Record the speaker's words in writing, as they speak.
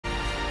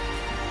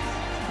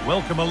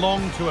Welcome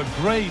along to a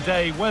grey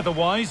day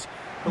weather-wise,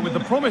 but with the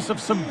promise of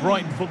some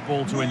bright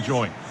football to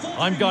enjoy.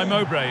 I'm Guy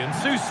Mowbray and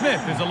Sue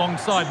Smith is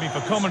alongside me for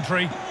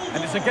commentary,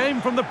 and it's a game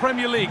from the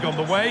Premier League on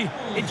the way.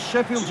 It's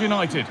Sheffield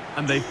United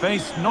and they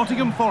face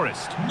Nottingham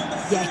Forest.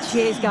 Yeah,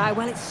 cheers, Guy.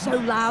 Well, it's so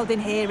loud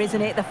in here,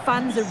 isn't it? The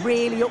fans are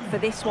really up for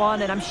this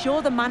one, and I'm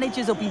sure the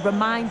managers will be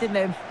reminding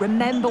them,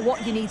 remember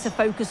what you need to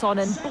focus on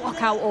and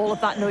block out all of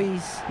that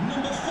noise.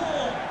 Number 4,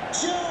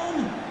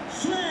 John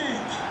Fleck.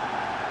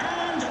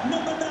 And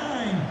number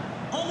 9,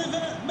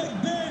 Oliver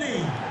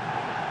McBurney.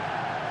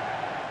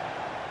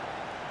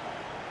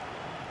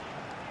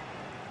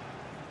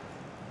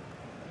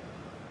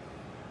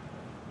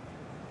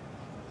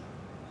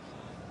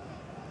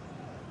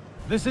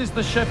 This is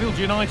the Sheffield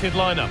United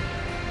lineup.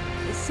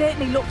 It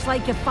certainly looks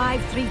like a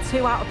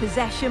 5-3-2 out of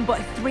possession, but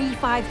a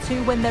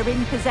 3-5-2 when they're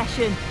in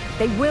possession.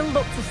 They will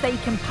look to stay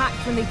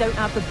compact when they don't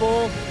have the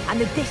ball, and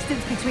the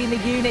distance between the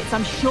units,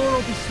 I'm sure,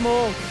 will be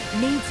small.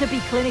 Need to be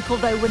clinical,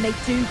 though, when they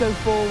do go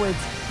forward.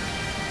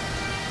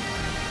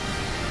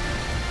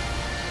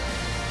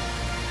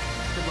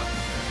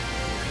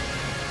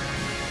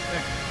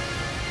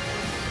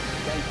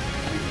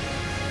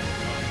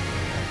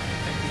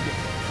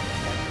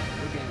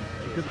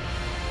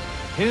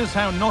 Here's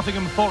how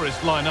Nottingham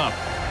Forest line up.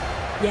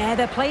 Yeah,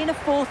 they're playing a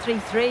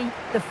 4-3-3.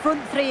 The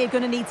front three are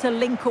going to need to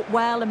link up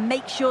well and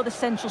make sure the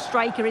central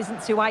striker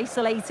isn't too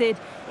isolated.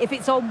 If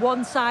it's on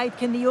one side,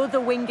 can the other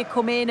winger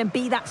come in and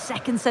be that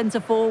second centre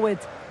forward?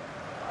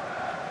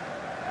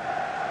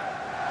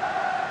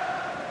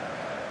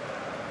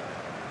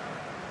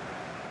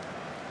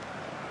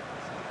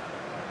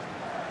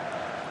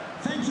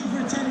 Thank you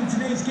for attending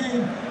today's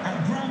game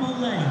at Bramall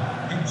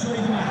Lane. Enjoy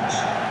the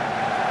match.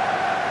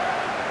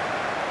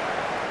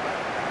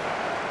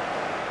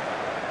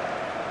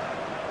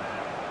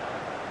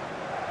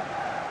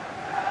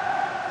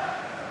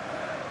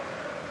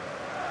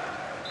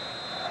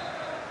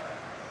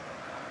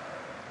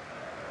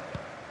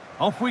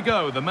 Off we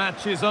go, the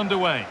match is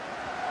underway.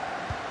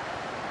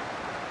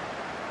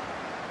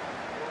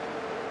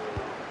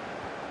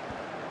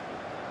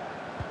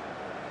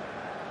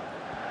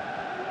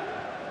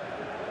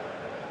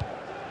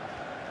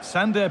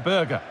 Sander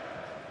Berger.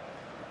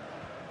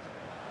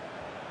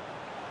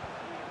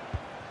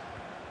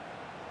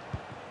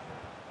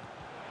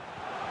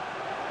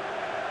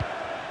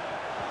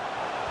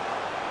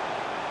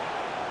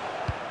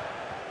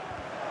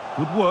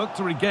 Good work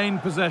to regain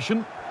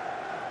possession.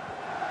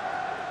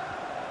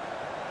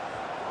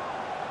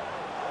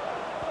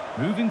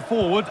 Moving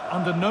forward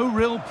under no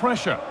real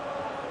pressure.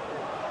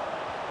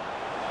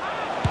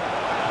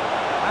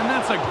 And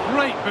that's a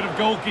great bit of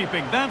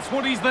goalkeeping. That's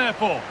what he's there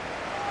for.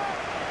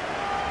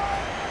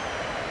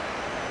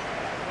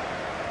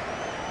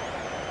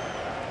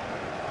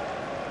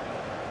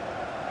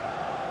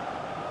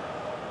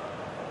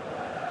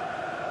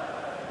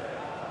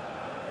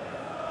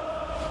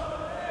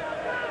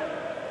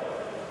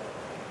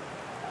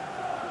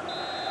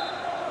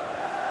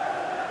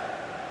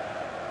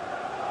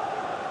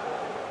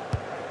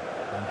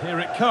 Here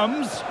it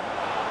comes.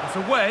 It's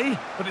away,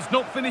 but it's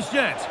not finished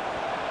yet.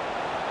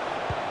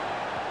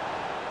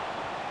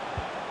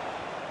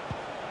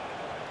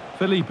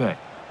 Felipe.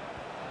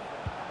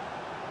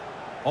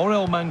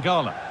 Orel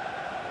Mangala.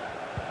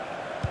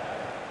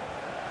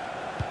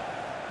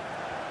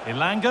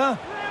 Ilanga.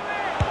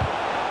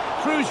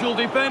 Crucial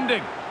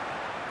defending.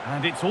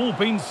 And it's all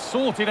been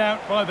sorted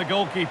out by the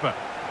goalkeeper.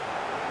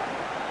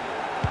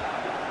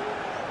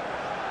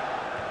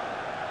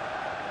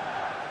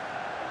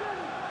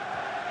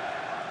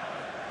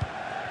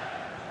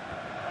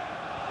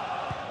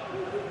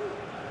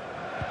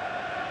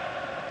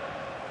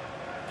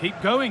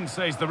 Keep going,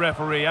 says the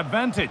referee.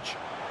 Advantage.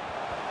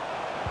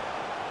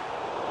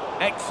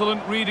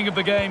 Excellent reading of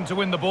the game to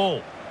win the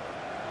ball.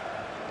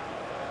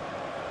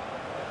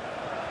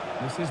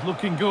 This is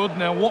looking good.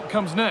 Now what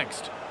comes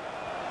next?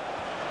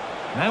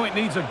 Now it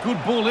needs a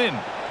good ball in.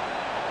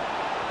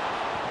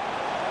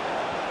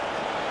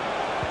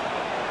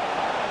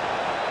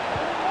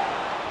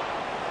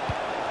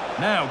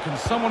 Now, can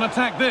someone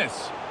attack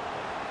this?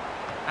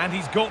 And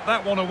he's got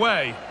that one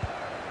away.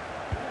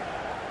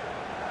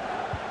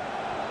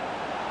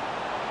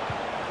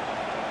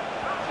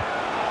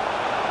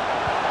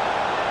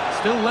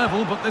 Still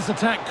level, but this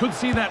attack could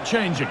see that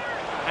changing.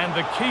 And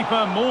the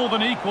keeper more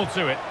than equal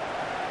to it.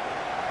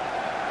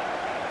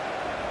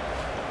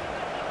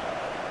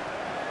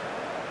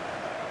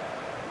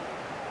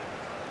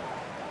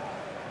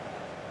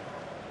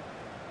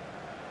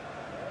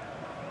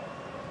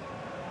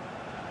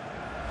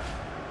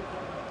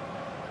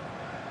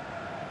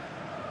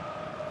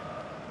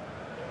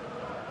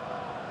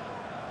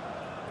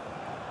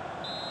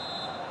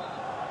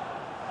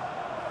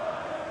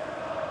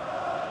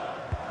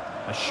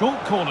 A short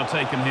corner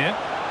taken here.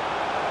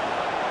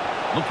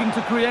 Looking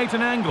to create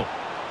an angle.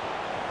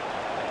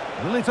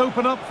 Will it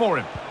open up for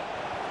him?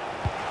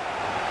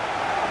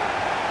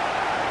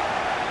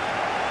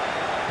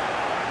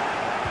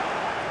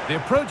 The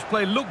approach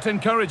play looked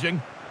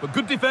encouraging, but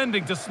good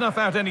defending to snuff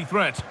out any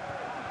threat.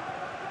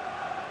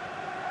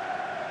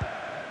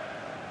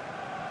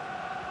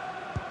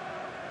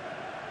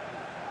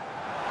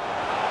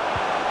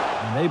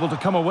 And able to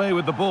come away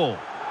with the ball.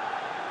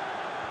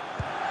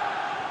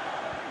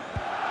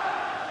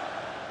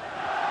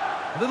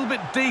 A little bit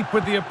deep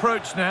with the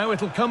approach now.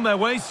 It'll come their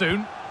way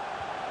soon.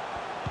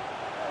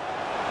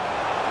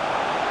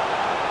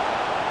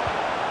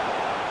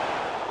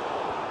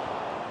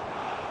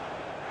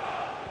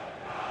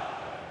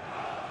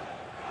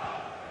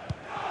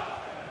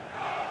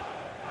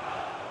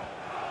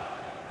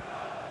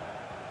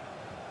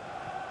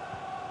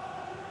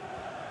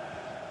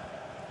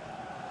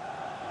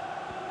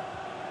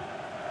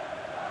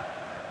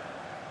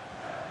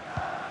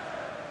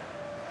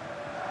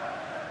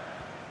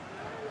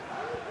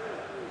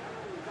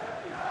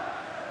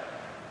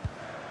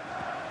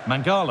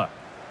 Mangala.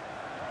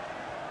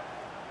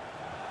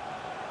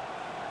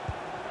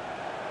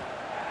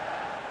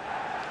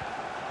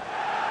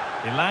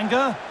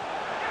 Ilanga.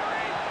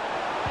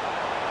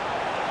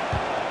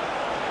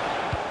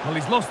 Well,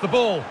 he's lost the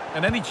ball,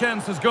 and any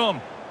chance has gone.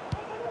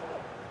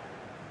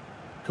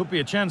 Could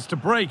be a chance to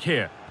break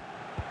here.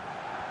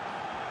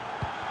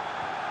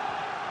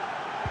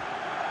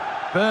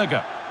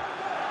 Berger.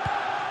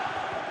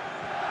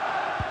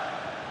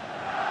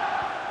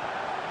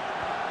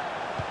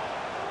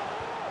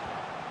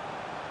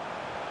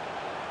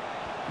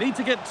 Need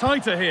to get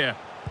tighter here.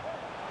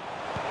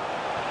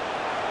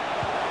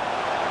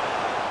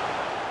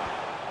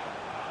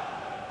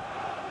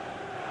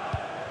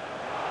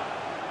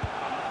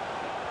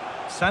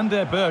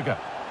 Sander Berger.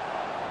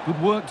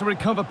 Good work to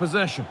recover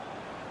possession.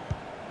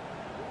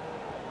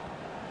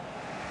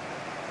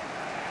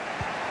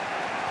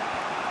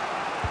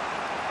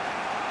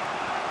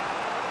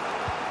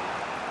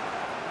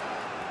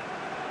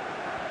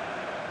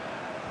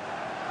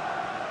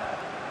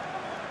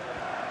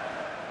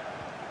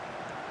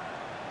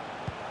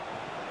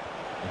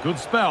 Good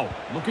spell,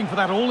 looking for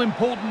that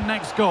all-important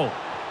next goal.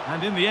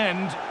 And in the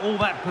end, all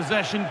that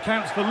possession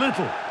counts for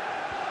little.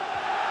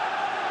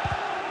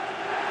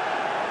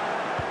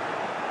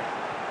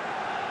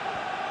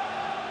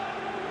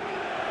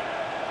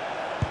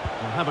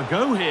 We'll have a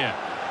go here.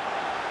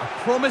 A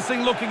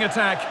promising-looking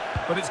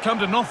attack, but it's come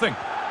to nothing.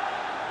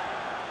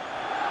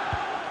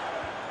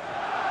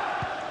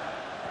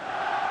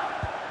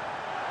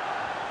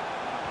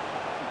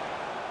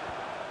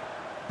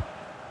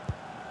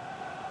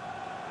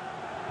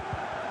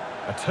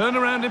 A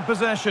turnaround in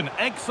possession,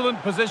 excellent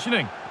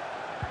positioning.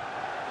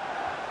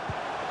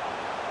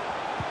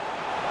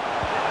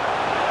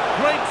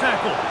 Great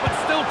tackle, but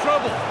still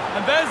trouble.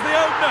 And there's the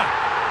opener,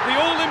 the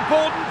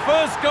all-important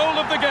first goal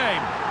of the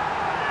game.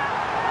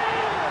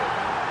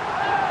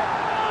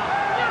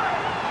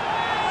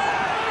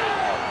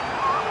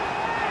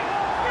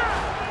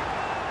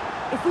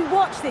 If we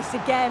watch this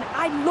again,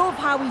 I love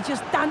how he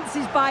just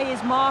dances by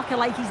his marker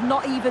like he's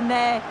not even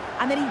there,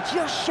 and then he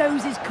just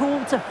shows his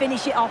cool to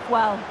finish it off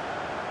well.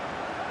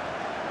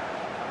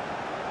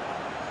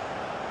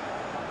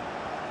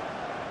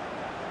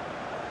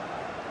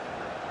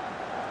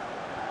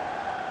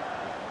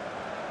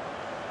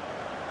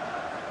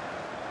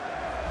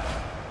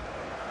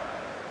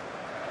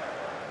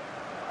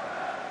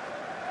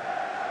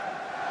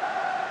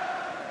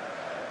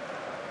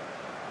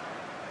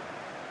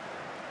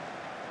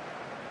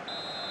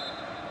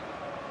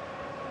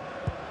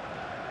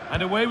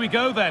 And away we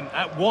go then,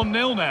 at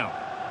 1-0 now.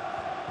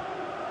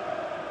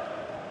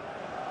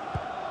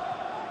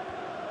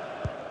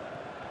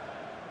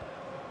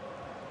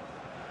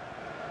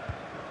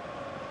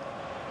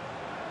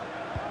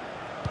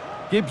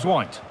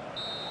 Gibbs-White.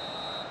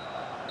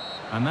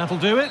 And that'll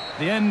do it.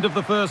 The end of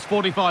the first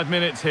 45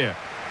 minutes here.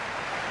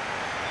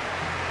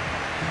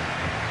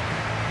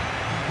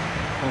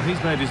 Well,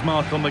 he's made his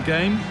mark on the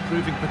game,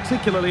 proving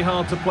particularly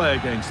hard to play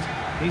against.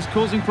 He's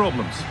causing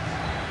problems.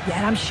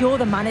 Yeah, I'm sure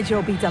the manager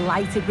will be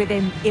delighted with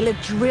him. He'll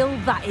have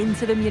drilled that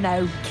into them, you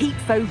know. Keep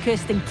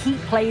focused and keep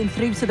playing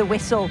through to the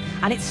whistle.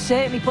 And it's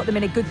certainly put them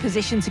in a good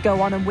position to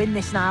go on and win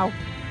this now.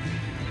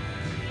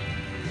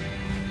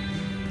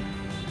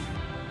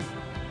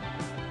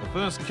 The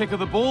first kick of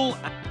the ball.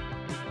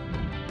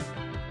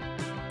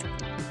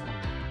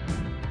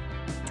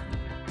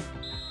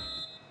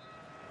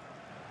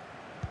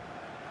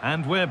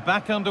 And we're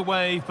back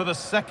underway for the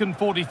second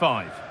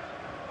 45.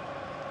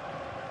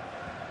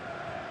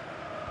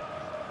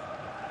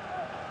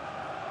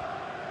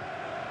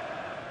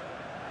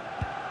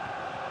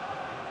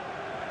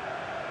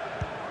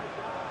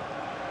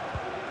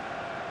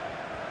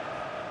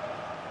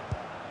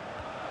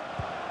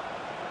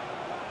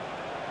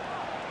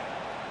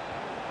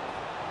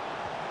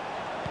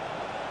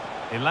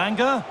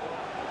 Ilanga.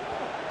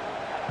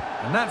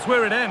 And that's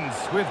where it ends,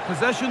 with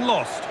possession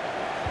lost.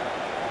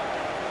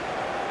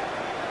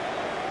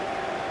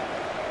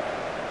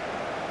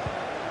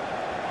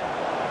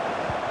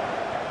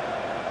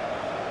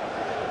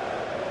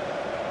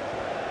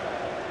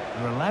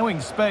 They're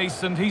allowing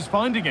space and he's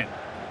finding it.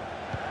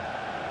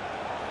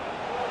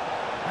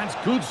 That's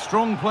good,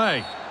 strong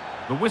play.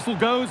 The whistle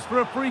goes for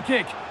a free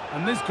kick,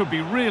 and this could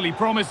be really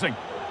promising.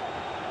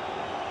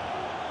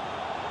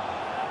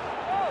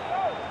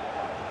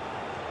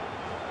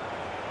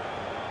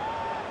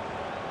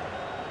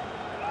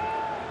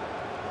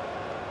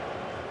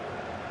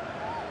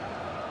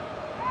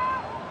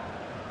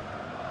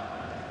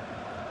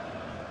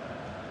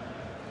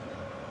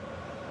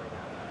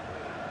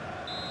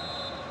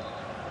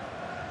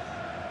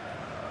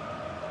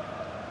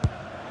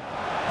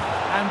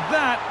 And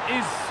that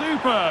is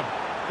superb.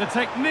 The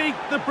technique,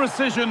 the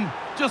precision,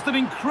 just an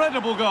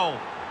incredible goal.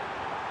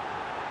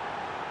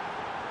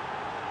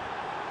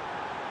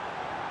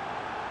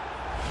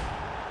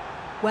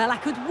 Well, I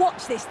could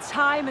watch this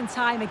time and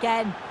time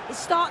again. It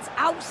starts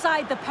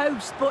outside the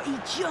post, but he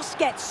just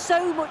gets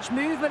so much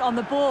movement on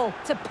the ball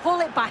to pull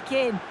it back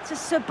in. It's a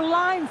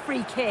sublime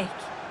free kick.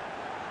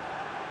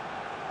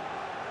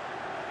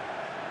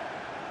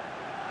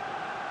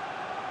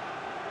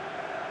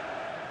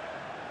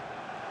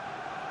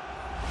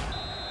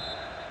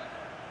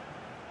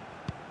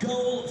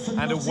 Goal for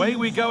And away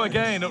we go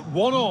again at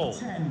 1-1.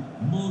 10,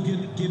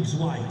 Morgan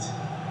Gibbs-White.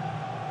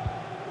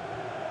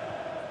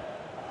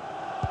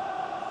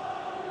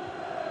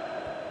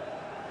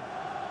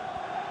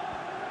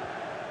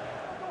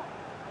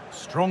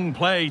 Strong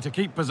play to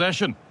keep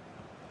possession.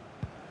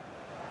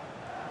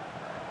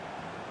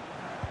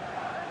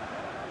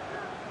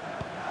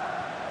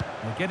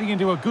 They're getting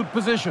into a good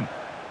position.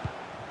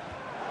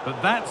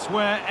 But that's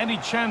where any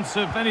chance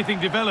of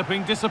anything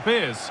developing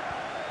disappears.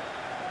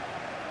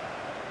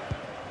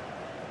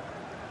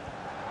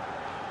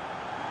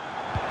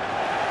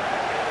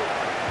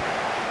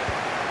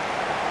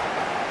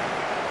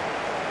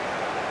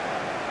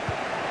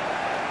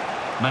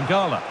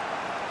 Mangala.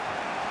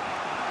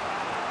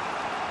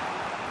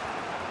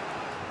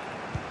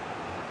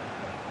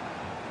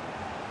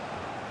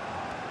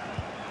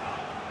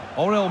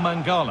 Orel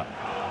Mangala.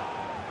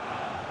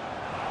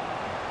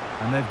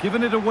 And they've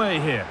given it away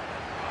here.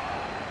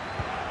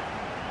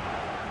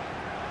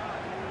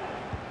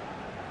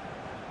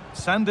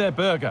 Sander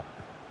Berger.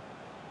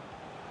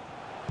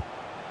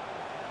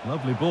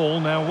 Lovely ball.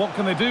 Now what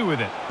can they do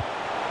with it?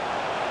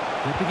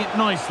 Keeping it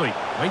nicely,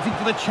 waiting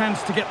for the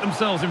chance to get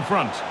themselves in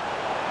front.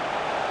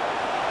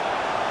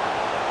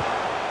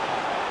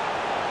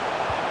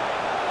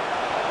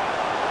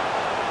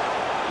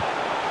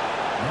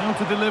 Now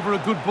to deliver a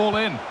good ball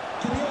in.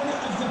 To the owner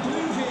of the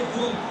blue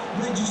vehicle,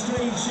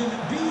 registration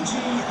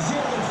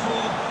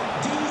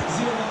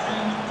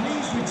BG04D0M,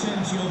 please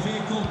return to your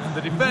vehicle. And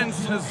the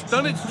defence has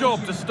done its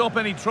job to stop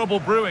any trouble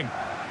brewing.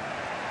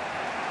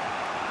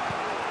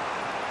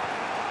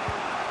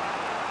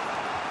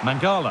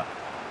 Mangala.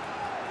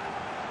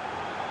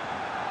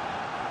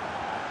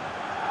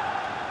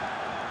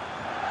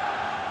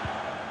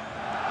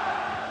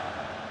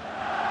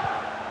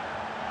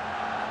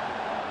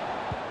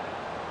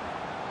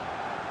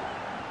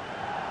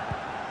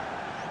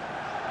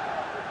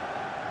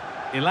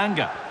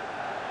 Ilanga.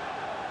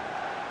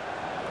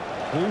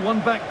 Ball won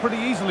back pretty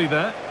easily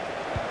there.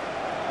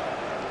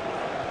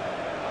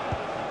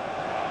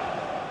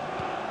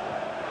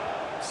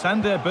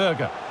 Sander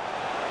Berger.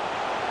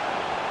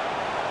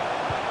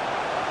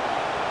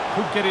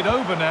 Could get it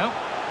over now.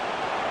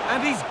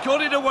 And he's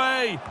got it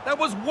away. That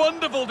was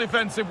wonderful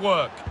defensive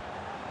work.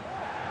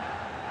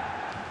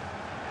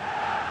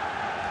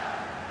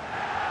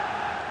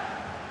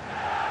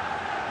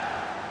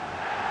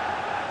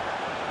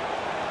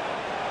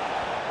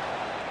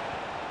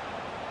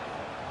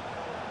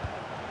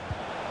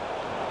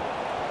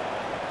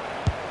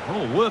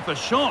 Oh, worth a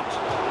shot.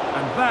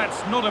 And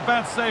that's not a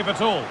bad save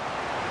at all.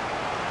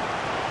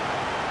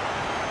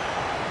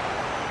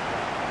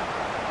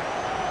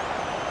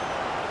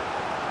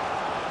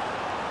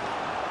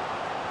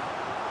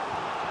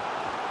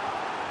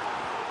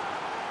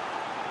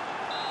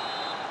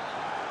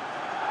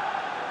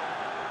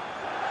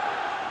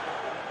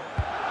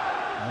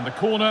 And the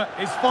corner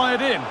is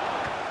fired in.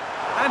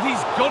 And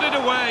he's got it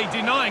away,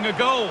 denying a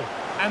goal.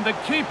 And the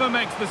keeper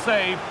makes the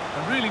save.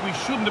 And really, we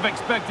shouldn't have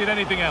expected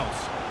anything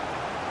else.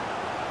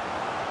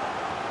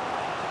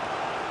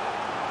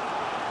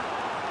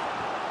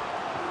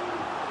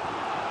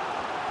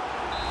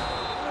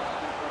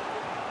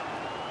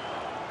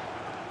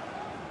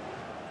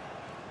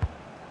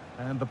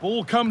 And the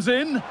ball comes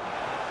in,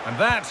 and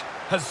that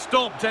has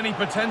stopped any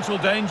potential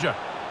danger.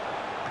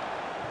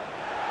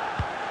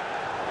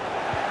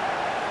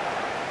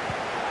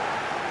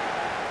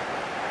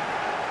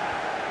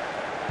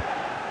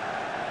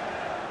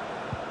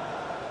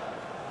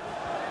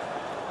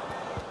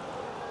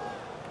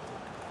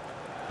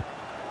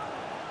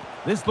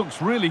 This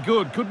looks really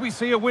good. Could we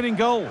see a winning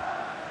goal?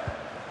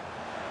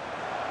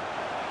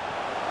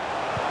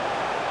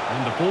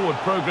 And the forward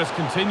progress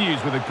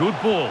continues with a good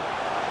ball.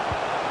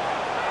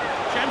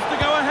 Chance to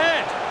go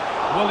ahead.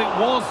 Well, it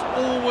was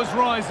always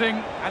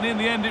rising, and in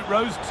the end it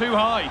rose too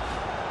high.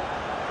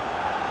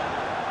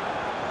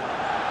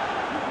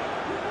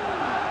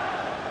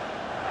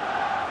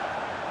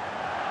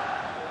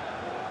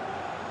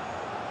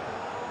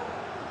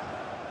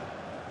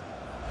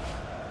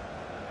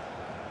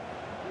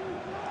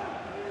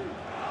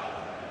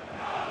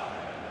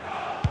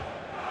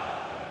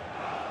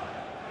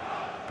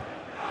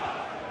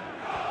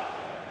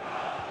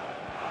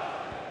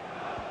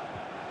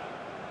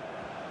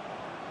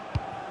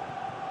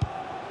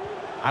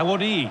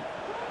 Awadi,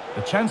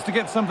 the chance to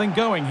get something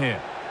going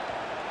here.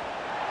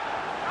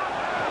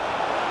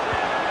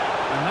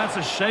 And that's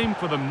a shame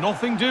for them,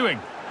 nothing doing.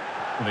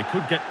 Well, they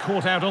could get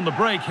caught out on the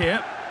break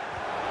here.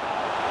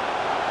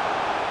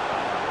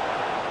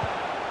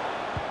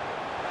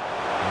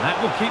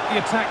 will keep the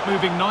attack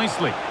moving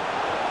nicely.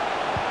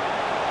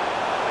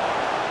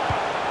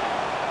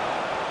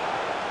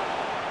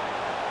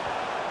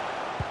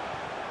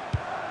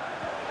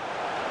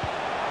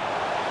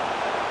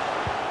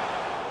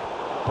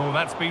 Oh,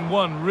 that's been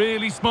won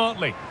really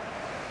smartly.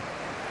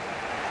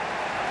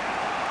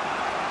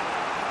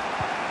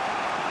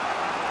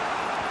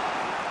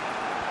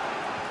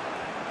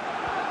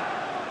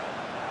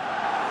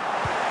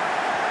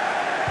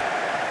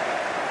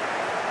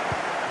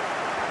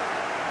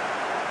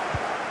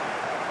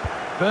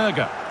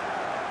 Berger.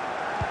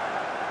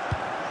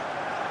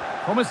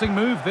 Promising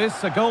move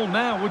this. A goal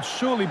now would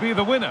surely be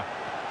the winner.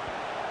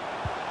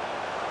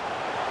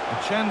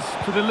 A chance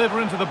to deliver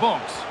into the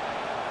box.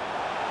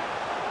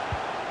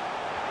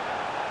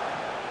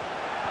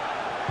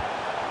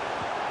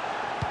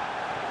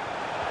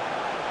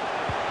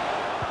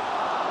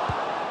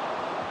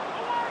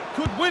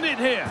 Could win it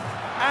here.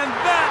 And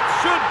that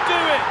should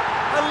do it.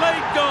 A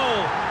late goal.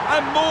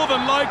 And more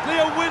than likely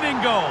a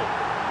winning goal.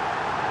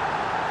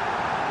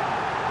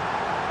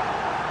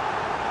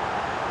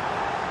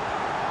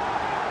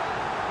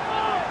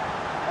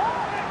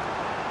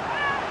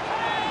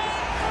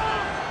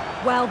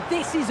 Well,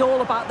 this is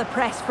all about the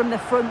press from the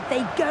front.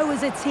 They go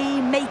as a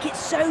team, make it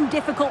so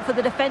difficult for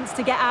the defence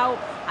to get out,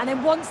 and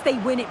then once they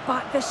win it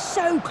back, they're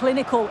so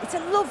clinical. It's a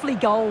lovely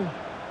goal.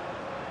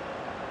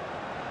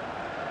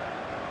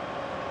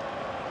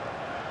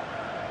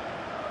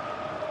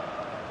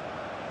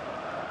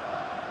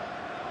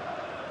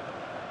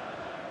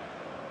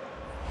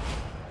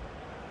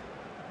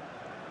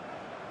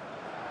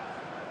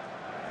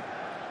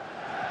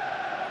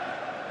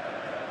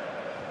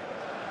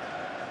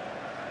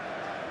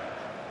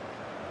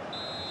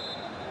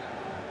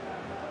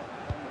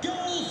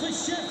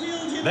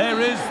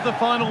 There is the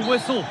final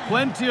whistle.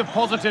 Plenty of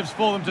positives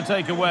for them to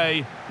take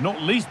away,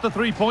 not least the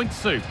 3 points,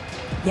 Sue.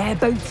 Yeah,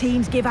 both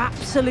teams give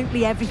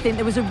absolutely everything.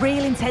 There was a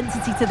real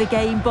intensity to the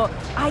game, but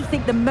I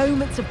think the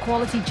moments of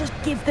quality just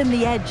give them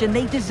the edge and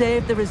they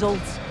deserve the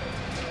results.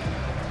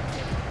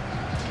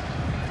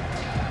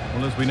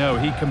 Well, as we know,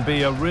 he can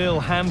be a real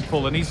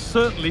handful, and he's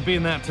certainly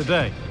been that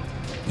today.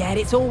 Yeah,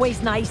 it's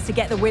always nice to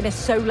get the winner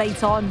so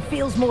late on.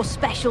 Feels more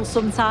special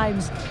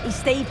sometimes. He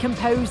stayed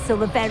composed till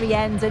the very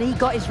end and he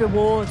got his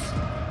rewards.